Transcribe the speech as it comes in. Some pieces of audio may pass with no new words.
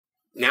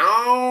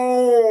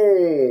No!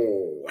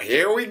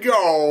 Here we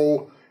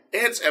go.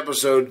 It's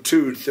episode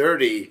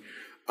 230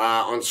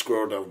 on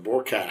Squirrel Dove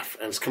Boar Calf,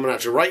 and it's coming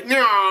at you right now.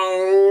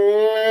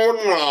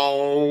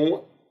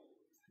 No!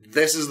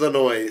 This is the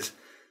noise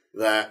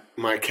that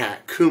my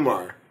cat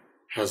Kumar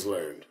has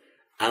learned.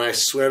 And I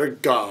swear to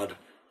God,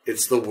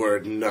 it's the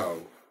word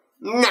no.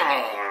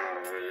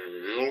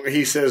 No!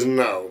 He says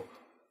no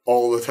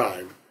all the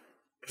time.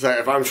 So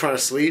if I'm trying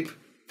to sleep,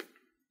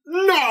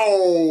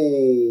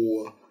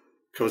 no!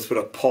 Comes put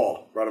a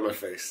paw right on my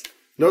face.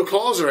 No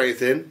claws or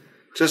anything.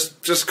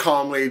 Just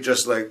calmly,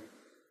 just like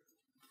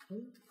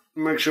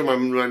make sure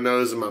my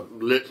nose and my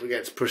lip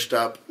gets pushed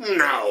up.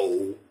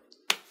 No!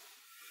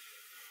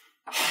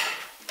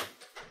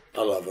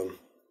 I love him.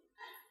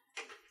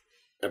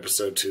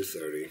 Episode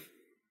 230.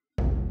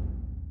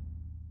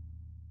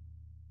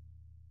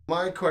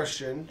 My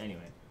question,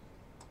 anyway,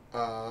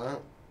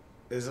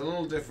 is a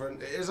little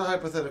different. It is a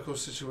hypothetical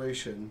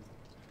situation,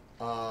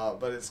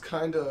 but it's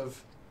kind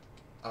of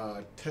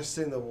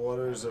testing the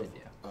waters of.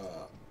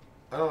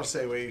 I don't want to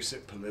say where you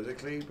sit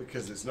politically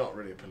because it's not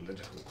really a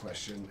political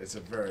question. It's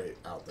a very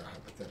out there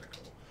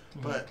hypothetical.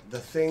 Mm-hmm. But the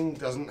thing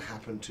doesn't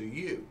happen to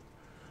you.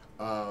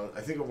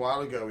 I think a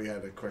while ago we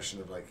had a question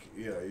of like,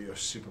 your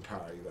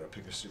superpower. You got to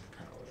pick a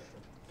superpower.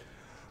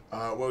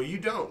 Whatever. Well, you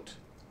don't.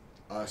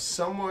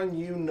 Someone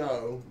you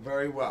know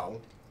very well.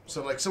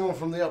 So like someone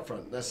from the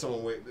upfront. That's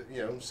someone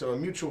so a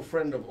mutual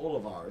friend of all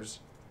of ours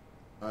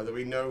that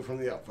we know from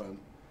the upfront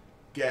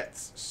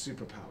gets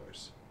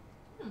superpowers.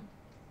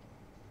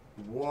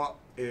 What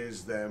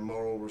is their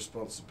moral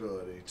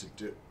responsibility to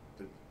do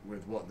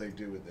with what they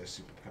do with their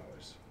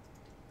superpowers?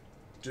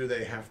 Do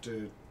they have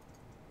to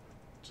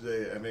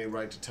have any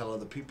right to tell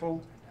other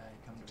people?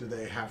 Do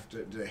they have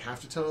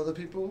to tell other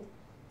people?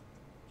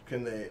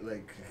 Can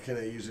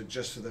they use it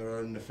just for their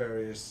own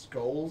nefarious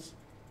goals?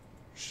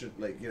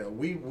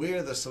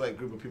 We're the select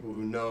group of people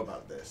who know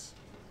about this.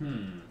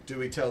 Do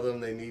we tell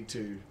them they need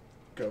to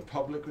go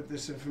public with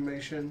this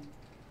information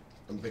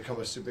and become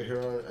a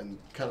superhero and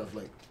kind of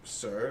like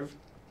serve?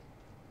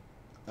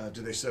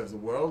 Do they serve the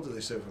world? Do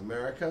they serve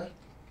America?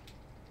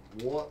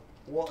 What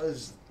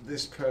is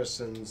this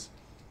person's?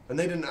 And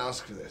they didn't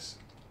ask for this.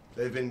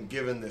 They've been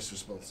given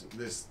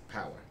this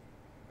power,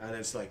 and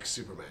it's like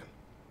Superman.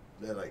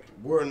 They're like,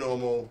 we're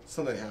normal.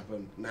 Something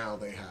happened. Now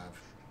they have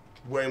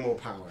way more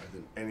power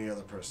than any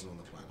other person on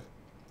the planet,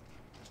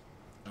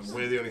 and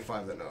we're the only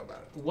 5 that know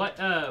about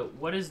it.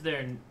 What is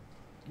their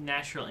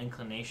natural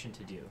inclination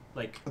to do?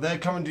 Like they're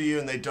coming to you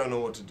and they don't know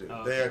what to do.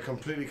 Oh, They are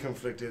completely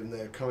conflicted and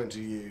they're coming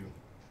to you.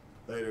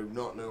 They do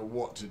not know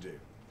what to do.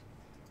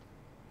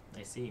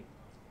 I see.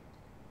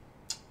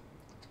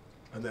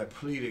 And they're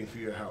pleading for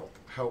your help.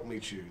 Help me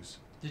choose.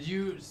 Did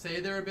you say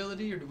their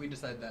ability, or did we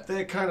decide that?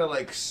 They're kind of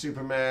like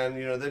Superman.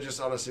 They're just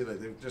honestly like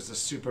they're just a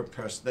super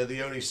person. They're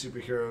the only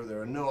superhero.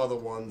 There are no other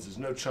ones. There's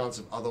no chance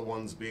of other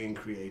ones being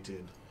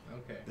created.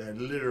 Okay. They're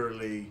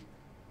literally.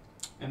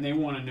 And they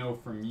want to know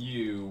from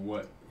you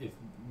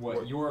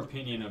what your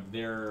opinion of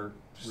their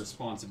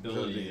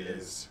responsibility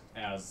is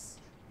as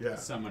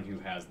someone who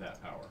has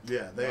that power.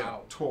 Yeah, they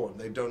are torn.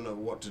 They don't know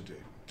what to do.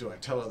 Do I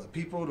tell other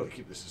people? Do I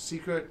keep this a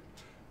secret?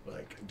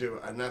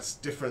 And that's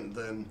different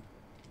than,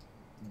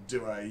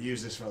 do I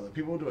use this for other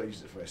people? Do I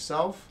use it for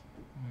myself?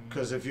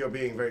 Because if you're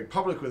being very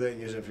public with it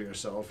and using it for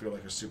yourself, you're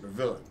like a super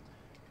villain.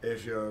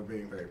 If you're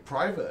being very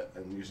private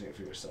and using it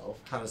for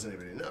yourself, how does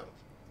anybody know?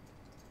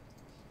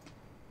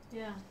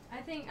 Yeah, I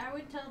think I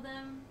would tell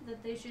them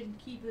that they should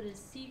keep it a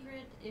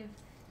secret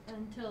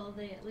until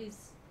they at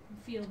least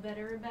feel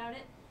better about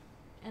it,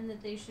 and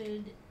that they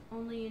should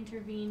only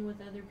intervene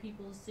with other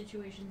people's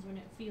situations when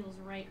it feels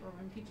right or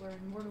when people are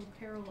in mortal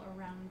peril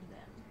around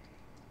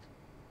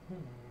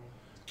them.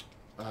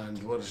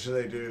 And what should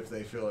they do if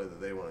they feel like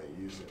that they want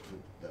to use it for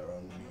their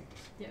own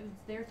needs? Yeah,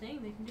 it's their thing.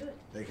 They can do it.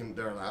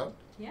 They're allowed?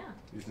 Yeah.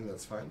 You think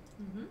that's fine?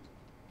 Mm-hmm.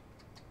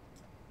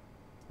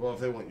 Well, if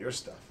they want your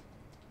stuff.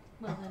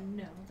 Well, then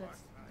no,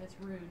 that's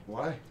rude.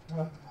 Why?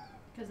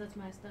 Because that's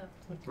my stuff.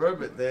 Right,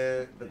 but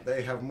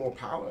they have more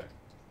power,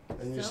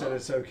 and you said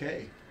it's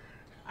okay.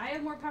 I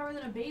have more power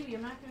than a baby.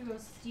 I'm not going to go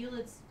steal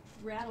its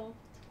rattle.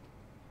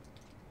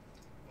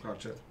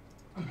 Gotcha.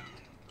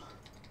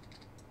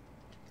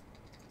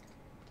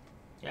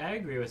 Yeah, I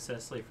agree with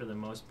Cecily for the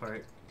most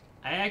part.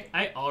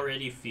 I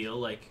already feel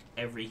like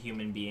every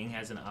human being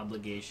has an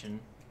obligation,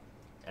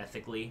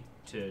 ethically,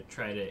 to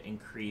try to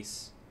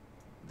increase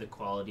the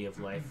quality of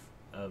life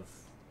of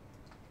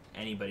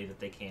anybody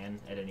that they can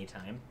at any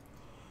time.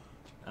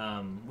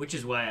 Which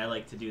is why I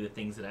like to do the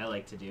things that I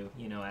like to do.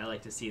 I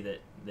like to see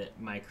that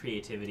my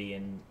creativity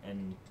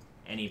and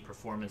any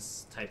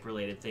performance type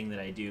related thing that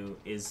I do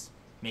is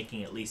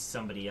making at least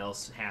somebody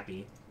else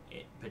happy,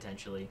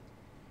 potentially.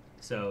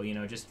 So,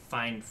 just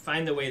find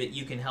the way that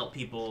you can help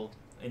people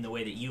in the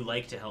way that you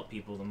like to help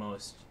people the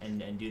most,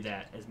 and do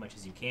that as much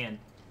as you can.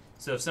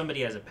 So if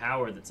somebody has a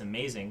power that's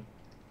amazing,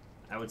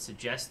 I would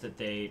suggest that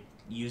they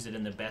use it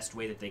in the best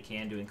way that they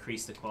can to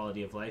increase the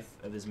quality of life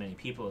of as many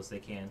people as they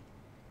can.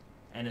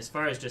 And as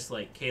far as just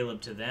like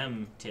Caleb to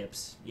them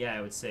tips, yeah,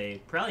 I would say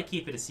probably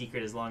keep it a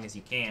secret as long as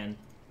you can,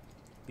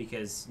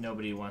 because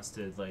nobody wants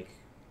to like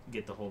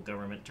get the whole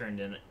government turned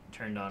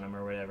on them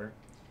or whatever.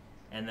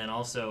 And then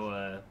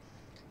also,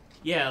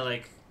 yeah,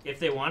 like if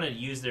they want to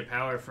use their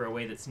power for a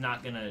way that's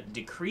not going to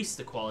decrease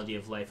the quality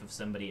of life of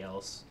somebody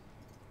else,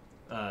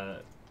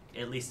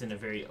 at least in a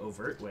very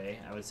overt way,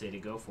 I would say to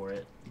go for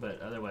it.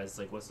 But otherwise,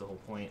 like, what's the whole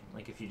point?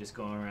 Like, if you just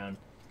go around,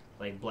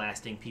 like,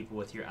 blasting people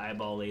with your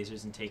eyeball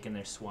lasers and taking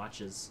their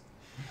swatches.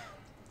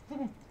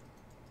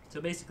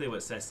 So basically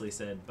what Cecily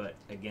said, but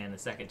again, a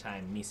second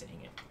time, me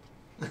saying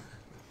it.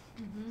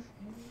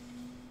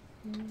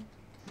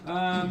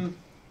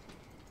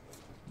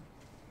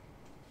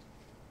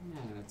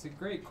 Yeah, it's a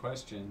great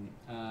question.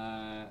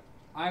 I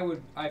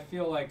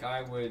feel like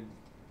I would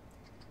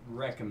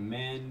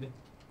recommend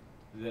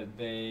that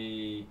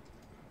they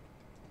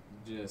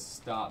just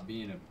stop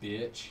being a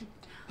bitch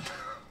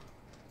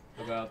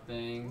about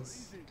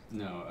things.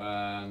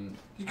 No,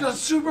 You got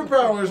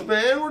superpowers,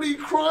 man. What are you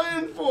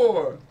crying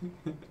for?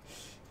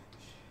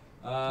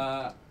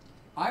 I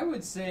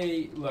would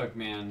say, look,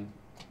 man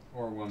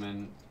or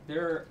woman,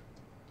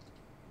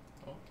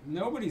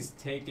 nobody's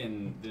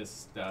taken this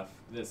stuff,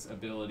 this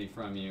ability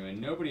from you, and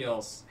nobody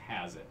else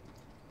has it.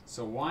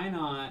 So why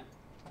not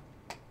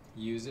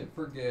use it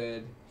for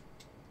good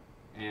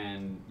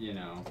and, you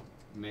know,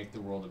 make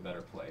the world a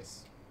better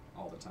place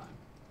all the time?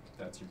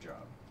 That's your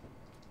job.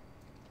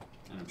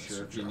 And I'm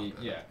sure if you need,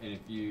 and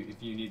if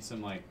you need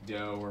some like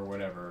dough or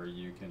whatever,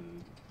 you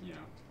can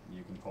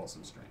pull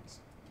some strings.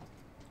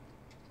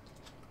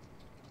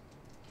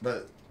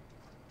 But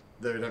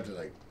they would have to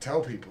like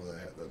tell people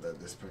that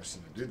this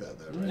person would do that,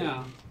 though, right?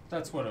 No,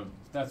 that's what a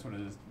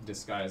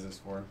disguise is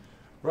for.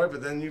 Right,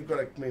 but then you've got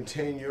to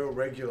maintain your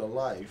regular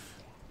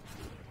life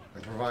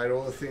and provide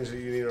all the things that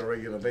you need on a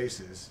regular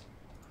basis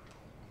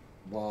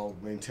while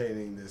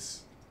maintaining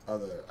this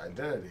other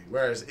identity.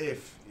 Whereas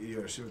if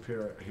you're a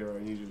superhero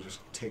and you just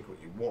take what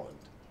you want,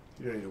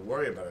 you don't need to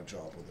worry about a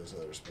job with those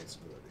other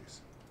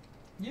responsibilities.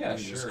 Yeah, you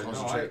sure. just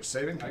concentrate on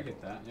saving people. I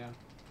get that, yeah.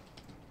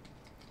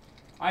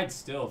 I'd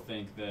still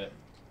think that,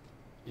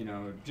 you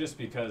know, just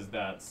because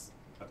that's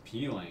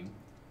appealing,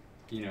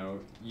 you know,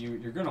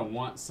 you're going to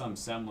want some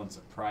semblance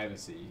of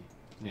privacy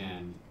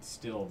and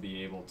still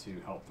be able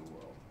to help the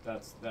world.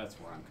 That's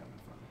where I'm coming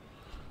from.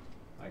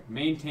 Like,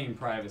 maintain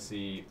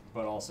privacy,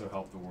 but also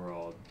help the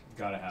world.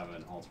 Got to have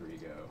an alter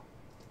ego.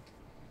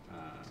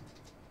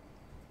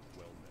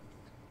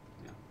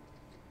 Yeah.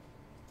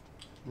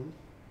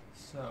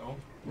 So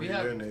What are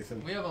you doing,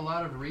 Nathan? we have a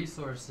lot of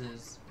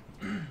resources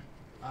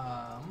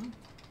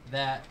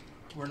that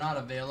were not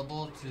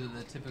available to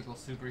the typical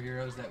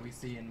superheroes that we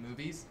see in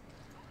movies.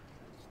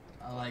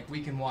 Like,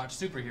 we can watch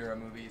superhero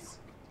movies,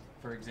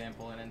 for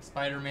example, and in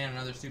Spider-Man and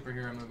other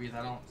superhero movies,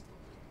 I don't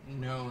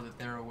know that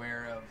they're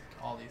aware of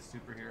all these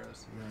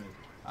superheroes.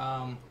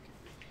 Right.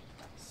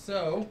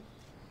 So,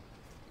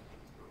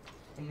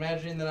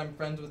 imagining that I'm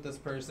friends with this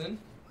person,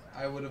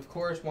 I would of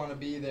course want to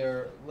be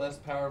their less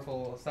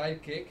powerful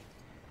sidekick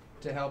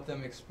to help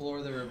them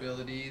explore their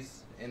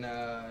abilities in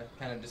a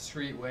kind of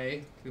discreet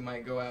way. We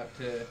might go out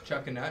to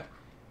chuck a nut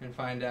and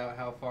find out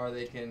how far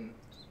they can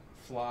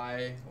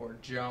fly or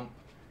jump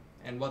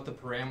and what the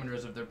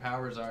parameters of their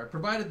powers are,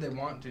 provided they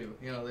want to.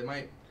 You know, they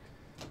might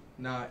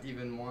not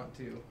even want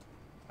to.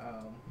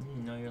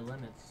 Know your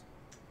limits.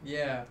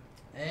 Yeah,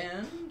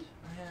 and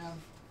I have...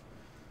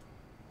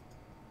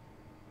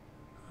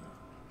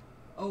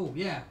 oh,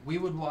 yeah, we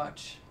would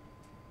watch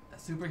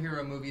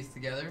superhero movies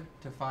together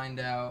to find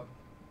out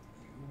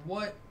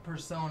what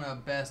persona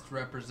best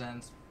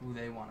represents who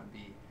they want to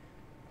be.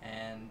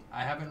 And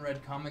I haven't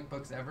read comic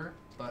books ever,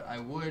 but I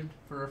would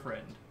for a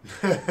friend.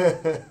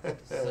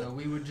 So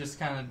we would just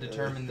kind of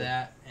determine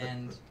that,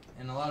 and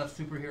in a lot of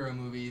superhero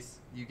movies,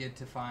 you get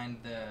to find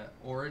the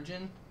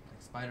origin.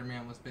 Like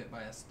Spider-Man was bit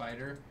by a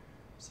spider,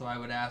 so I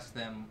would ask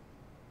them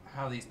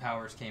how these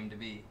powers came to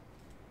be.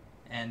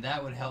 And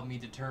that would help me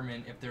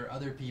determine if there are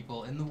other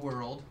people in the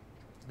world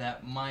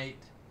that might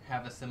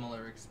have a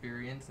similar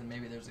experience, and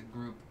maybe there's a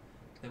group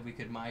that we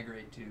could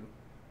migrate to.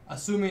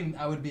 Assuming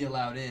I would be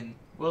allowed in.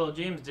 Well,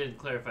 James did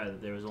clarify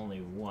that there was only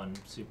one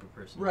super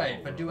person.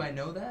 Right, but do I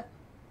know that?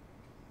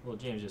 Well,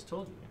 James just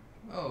told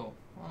you. Oh,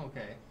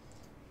 okay.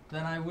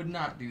 Then I would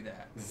not do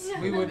that.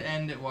 We would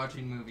end at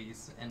watching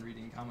movies and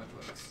reading comic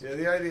books. Yeah,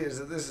 the idea is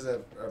that this is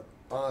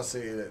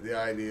honestly the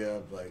idea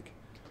of like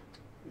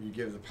you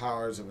give the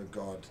powers of a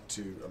god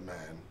to a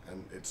man,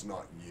 and it's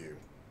not you.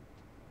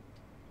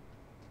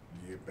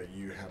 But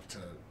you have to,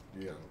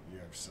 you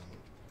have some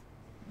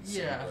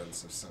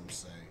semblance of some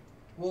say.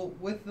 Well,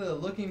 with the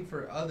looking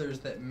for others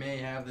that may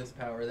have this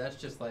power, that's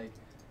just like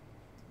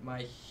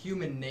my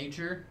human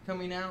nature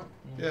coming out.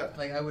 Yeah.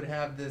 Like I would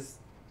have this.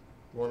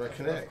 Want to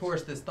connect. Of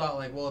course, this thought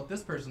like, well, if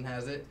this person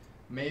has it,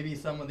 maybe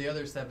some of the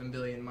other 7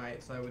 billion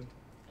might. So I would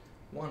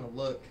want to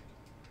look,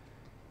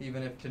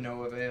 even if to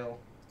no avail.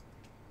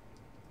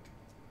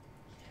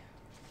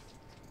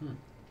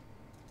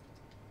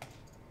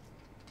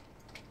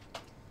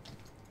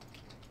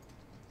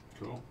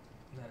 Cool.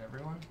 Is that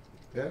everyone?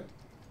 Yeah.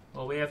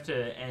 Well, we have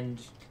to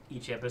end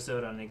each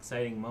episode on an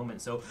exciting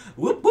moment. So,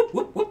 whoop whoop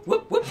whoop whoop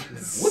whoop whoop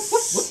whoop whoop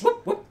whoop whoop.